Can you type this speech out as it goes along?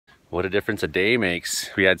What a difference a day makes.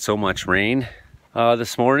 We had so much rain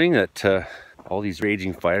this morning that all these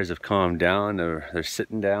raging fires have calmed down. They're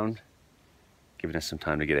sitting down, giving us some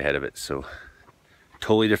time to get ahead of it. So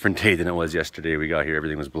totally different day than it was yesterday. We got here,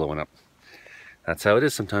 everything was blowing up. That's how it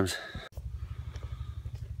is sometimes.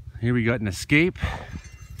 Here we got an escape,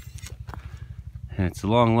 and it's a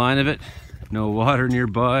long line of it. No water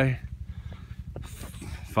nearby.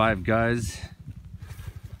 5 guys.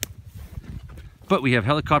 But we have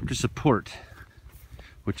helicopter support,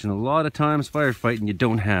 which in a lot of times firefighting you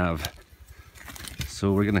don't have.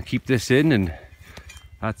 So we're gonna keep this in, and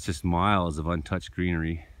that's just miles of untouched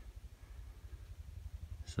greenery.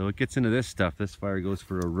 So it gets into this stuff. This fire goes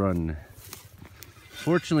for a run.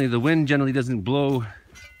 Fortunately, the wind generally doesn't blow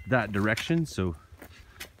that direction, so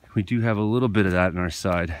we do have a little bit of that on our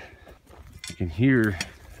side. You can hear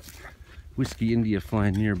Whiskey India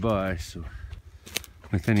flying nearby, so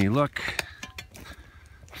with any luck,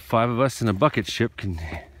 5 of us in a bucket ship can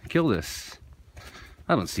kill this.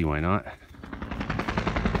 I don't see why not.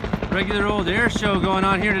 Regular old air show going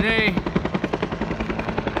on here today.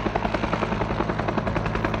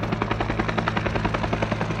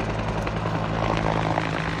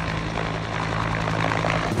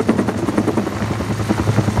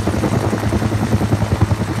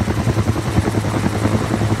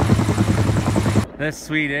 That's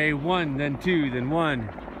sweet, eh? 1, then 2, then 1.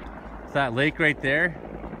 It's that lake right there.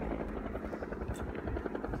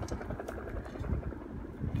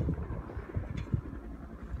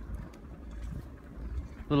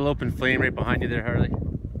 Little open flame right behind you there, Harley,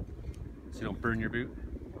 so you don't burn your boot.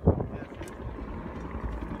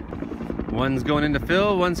 One's going into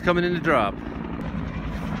fill, one's coming in to drop.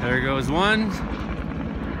 There goes 1.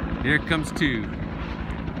 Here comes 2.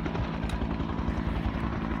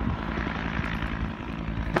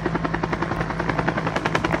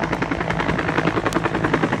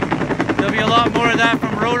 There'll be a lot more of that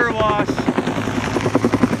from rotor wash.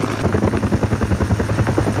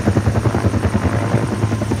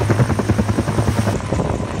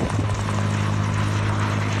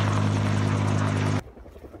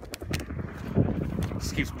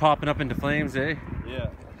 Just keeps popping up into flames, eh? Yeah.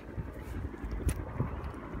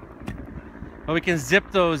 Well, we can zip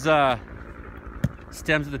those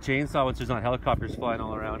stems of the chainsaw once there's not helicopters flying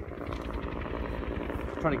all around.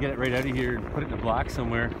 Trying to get it right out of here and put it in the black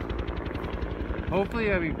somewhere.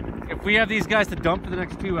 Hopefully, I mean, if we have these guys to dump for the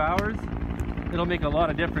next 2 hours, it'll make a lot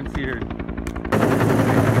of difference here.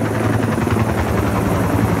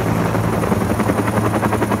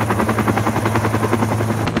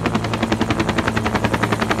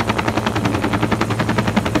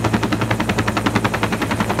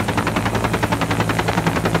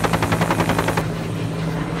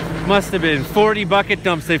 Must have been 40 bucket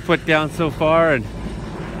dumps they've put down so far, and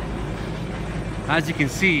as you can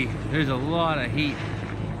see, there's a lot of heat,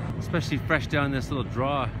 especially fresh down this little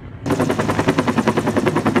draw.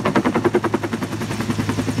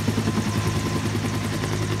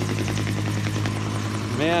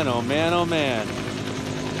 Man, oh man, oh man.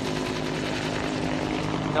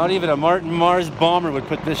 Not even a Martin Mars bomber would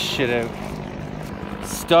put this shit out.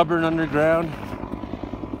 Stubborn underground,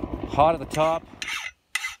 hot at the top.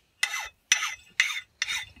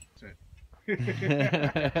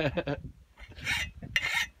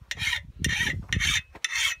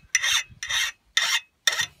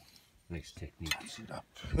 Nice technique. Sit up.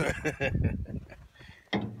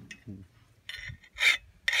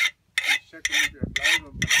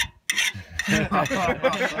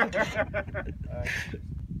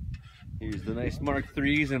 Here's the nice Mark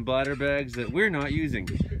IIIs and bladder bags that we're not using.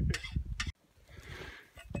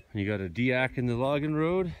 You got a DIAC in the logging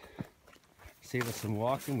road. Save us some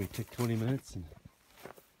walking. We took 20 minutes and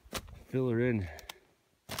fill her in.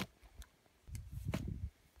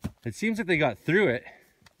 It seems like they got through it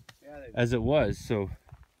as it was, so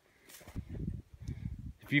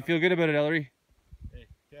if you feel good about it, Ellery. Hey,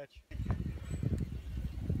 catch.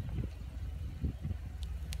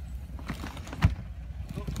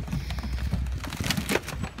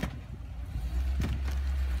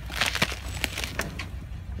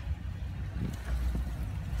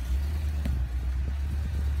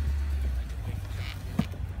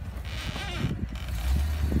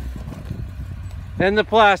 And the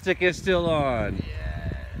plastic is still on. Yeah.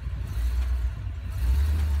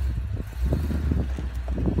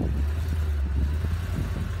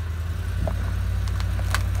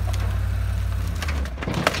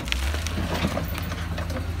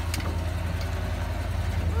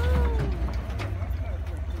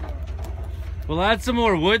 We'll add some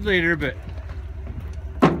more wood later, but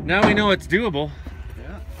now we know it's doable.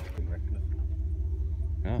 Yeah.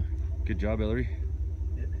 Oh, good job, Ellery.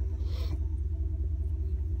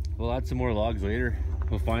 We'll add some more logs later.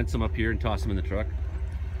 We'll find some up here and toss them in the truck.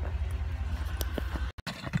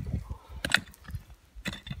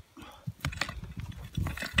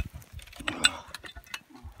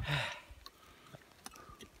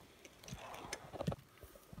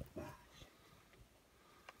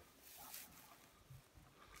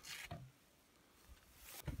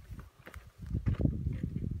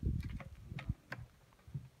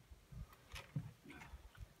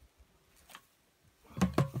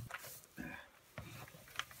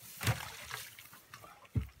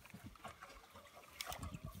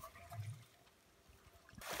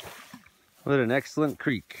 What an excellent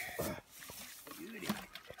creek.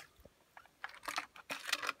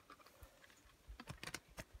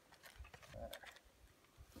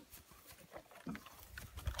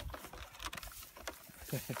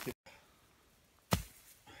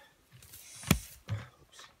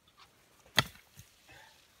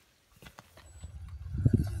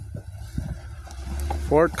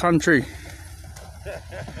 Fort Country.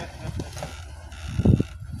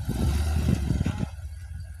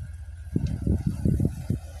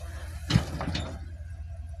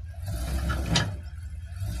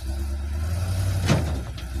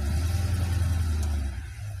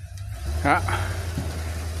 Ah,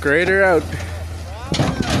 grader out.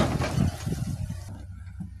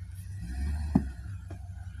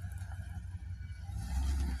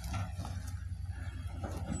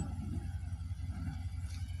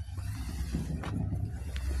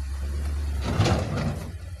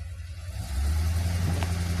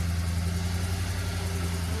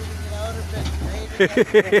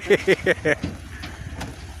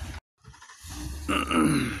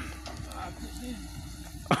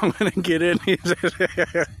 I'm gonna get in.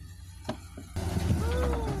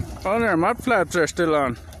 Oh, their mud flaps are still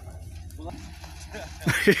on.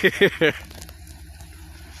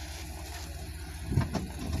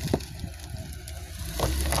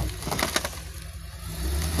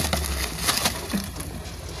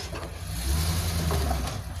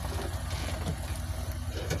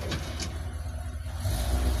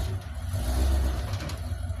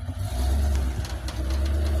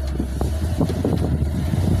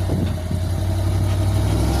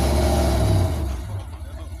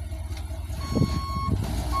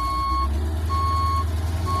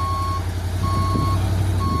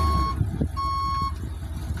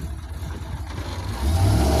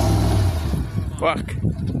 Fuck.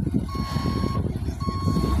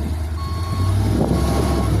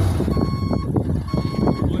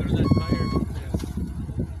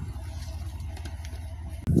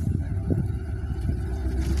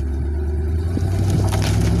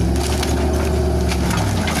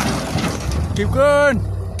 Keep going.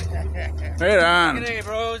 Right on.